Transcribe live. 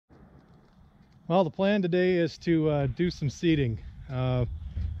Well, the plan today is to do some seeding.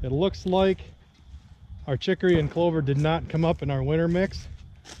 It looks like our chicory and clover did not come up in our winter mix.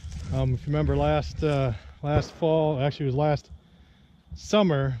 If you remember last fall, actually it was last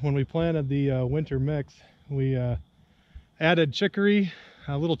summer when we planted the winter mix, we added chicory,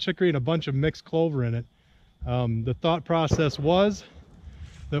 a little chicory and a bunch of mixed clover in it. The thought process was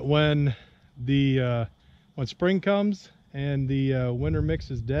that when spring comes and the winter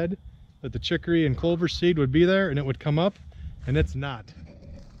mix is dead, that the chicory and clover seed would be there and it would come up, and it's not.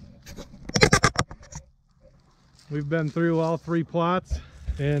 We've been through all 3 plots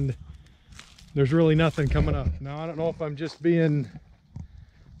and there's really nothing coming up. Now I don't know if I'm just being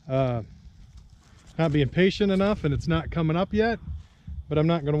not being patient enough and it's not coming up yet, but I'm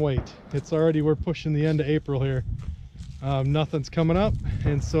not going to wait. It's already, we're pushing the end of April here. Nothing's coming up,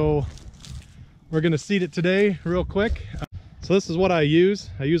 and so we're going to seed it today real quick. So this is what I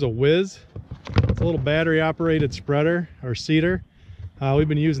use. I use a Whiz. It's a little battery operated spreader or seeder. We've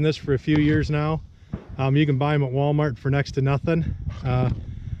been using this for a few years now. You can buy them at Walmart for next to nothing.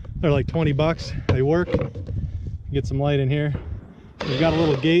 They're like 20 bucks. They work. Get some light in here. You've got a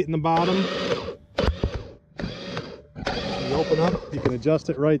little gate in the bottom. You open up, you can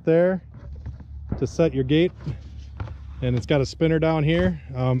adjust it right there to set your gate. And it's got a spinner down here.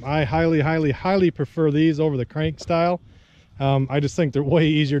 I highly prefer these over the crank style. I just think they're way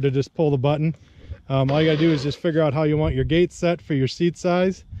easier to just pull the button. All you gotta do is just figure out how you want your gate set for your seed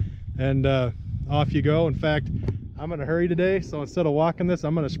size, and off you go. In fact, I'm in a hurry today, so instead of walking this,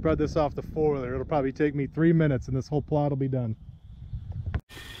 I'm gonna spread this off the 4-wheeler. It'll probably take me 3 minutes and this whole plot will be done.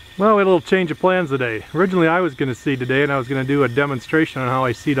 Well, we had a little change of plans today. Originally I was gonna seed today and I was gonna do a demonstration on how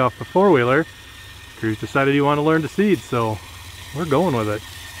I seed off the 4-wheeler. Cruz decided he wanted to learn to seed, so we're going with it.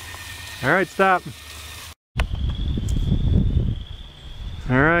 All right, stop.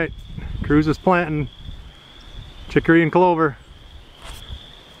 All right, Cruz is planting chicory and clover.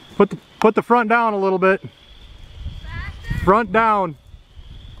 Put the front down a little bit. Faster. Front down.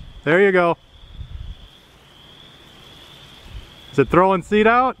 There you go. Is it throwing seed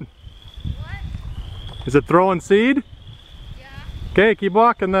out? What? Is it throwing seed? Yeah. Okay, keep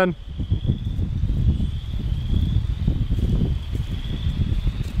walking then.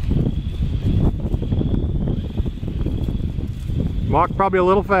 Walk probably a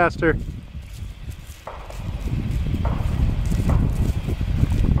little faster.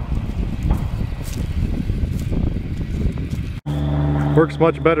 Works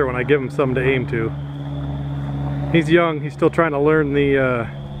much better when I give him something to aim to. He's young, he's still trying to learn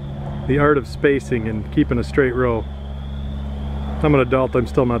the art of spacing and keeping a straight row. I'm an adult, I'm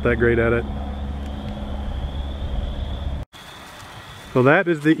still not that great at it. So that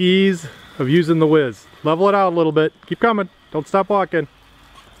is the ease of using the Whiz. Level it out a little bit, keep coming. Don't stop walking.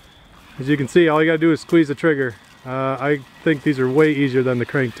 As you can see, all you gotta do is squeeze the trigger. I think these are way easier than the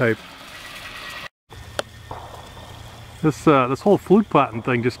crank type. This whole flute potting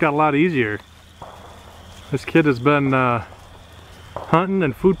thing just got a lot easier. This kid has been hunting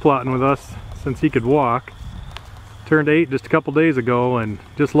and food plotting with us since he could walk. Turned 8 just a couple days ago and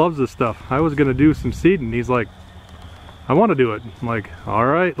just loves this stuff. I was gonna do some seeding. He's like, I want to do it. I'm like, all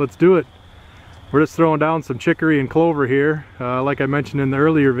right, let's do it. We're just throwing down some chicory and clover here, like I mentioned in the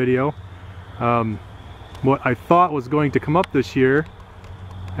earlier video. What I thought was going to come up this year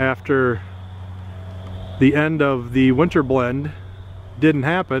after the end of the winter blend didn't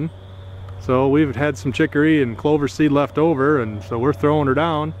happen. So we've had some chicory and clover seed left over, and so we're throwing her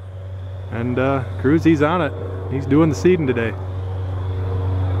down. And Cruz, he's on it. He's doing the seeding today.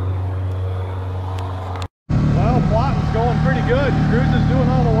 Well, plotting's going pretty good. Cruz is doing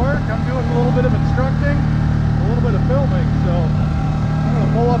all the work. I'm doing a little bit of instructing, a little bit of filming. So I'm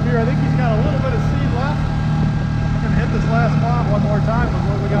gonna pull up here. I think he's got a little bit of seed left. I'm gonna hit this last plot one more time with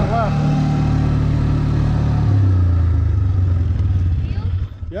what we got left.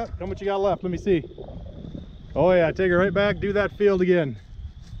 Yep, how much you got left? Let me see. Oh yeah, take her right back, do that field again.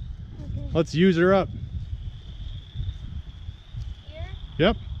 Okay. Let's use her up. Here?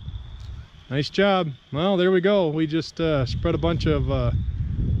 Yep. Nice job. Well, there we go. We just spread a bunch of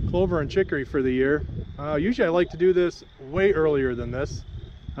clover and chicory for the year. Usually I like to do this way earlier than this.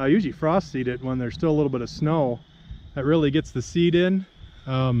 I usually frost seed it when there's still a little bit of snow. That really gets the seed in.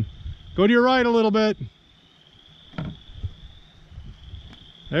 Go to your right a little bit.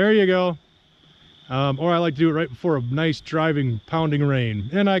 There you go. Or I like to do it right before a nice driving pounding rain,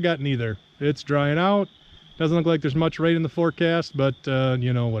 and I got neither. It's drying out. Doesn't look like there's much rain in the forecast, but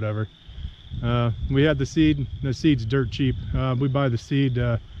you know, whatever. We had the seed. The seed's dirt cheap. We buy the seed.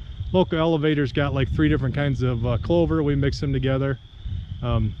 Local elevators got like 3 different kinds of clover. We mix them together.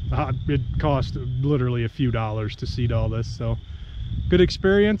 It cost literally a few dollars to seed all this, so good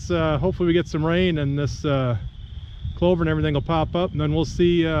experience. Hopefully we get some rain and this clover and everything will pop up, and then we'll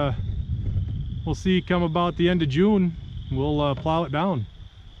see come about the end of June, we'll plow it down.